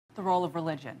The role of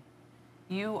religion.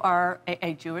 You are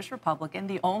a Jewish Republican,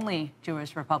 the only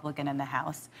Jewish Republican in the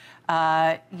House.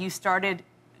 You started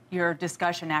your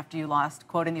discussion after you lost,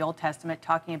 quoting the Old Testament,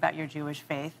 talking about your Jewish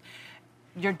faith.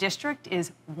 Your district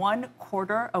is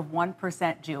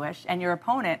 0.25% Jewish, and your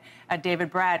opponent,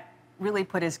 David Bratt, really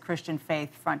put his Christian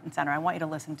faith front and center. I want you to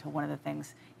listen to one of the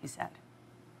things he said.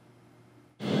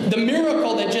 The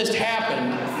miracle that just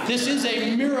happened, this is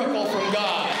a miracle from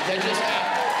God that just happened.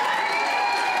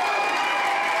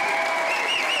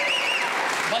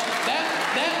 But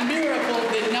that miracle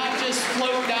did not just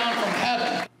float down from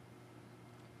heaven.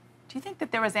 Do you think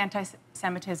that there was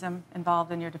anti-Semitism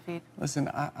involved in your defeat? Listen,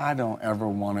 I don't ever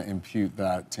want to impute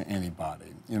that to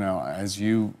anybody. You know, as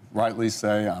you rightly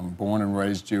say, I'm born and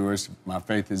raised Jewish. My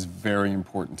faith is very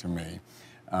important to me.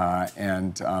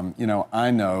 You know, I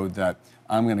know that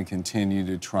I'm going to continue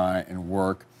to try and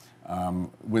work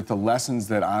with the lessons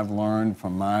that I've learned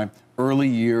from my early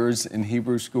years in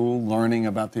Hebrew school, learning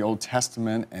about the Old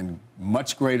Testament and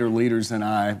much greater leaders than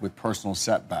I with personal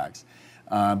setbacks.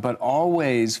 But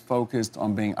always focused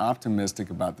on being optimistic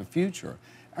about the future.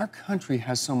 Our country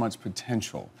has so much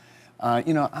potential.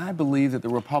 You know, I believe that the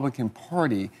Republican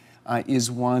Party is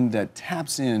one that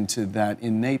taps into that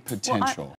innate potential.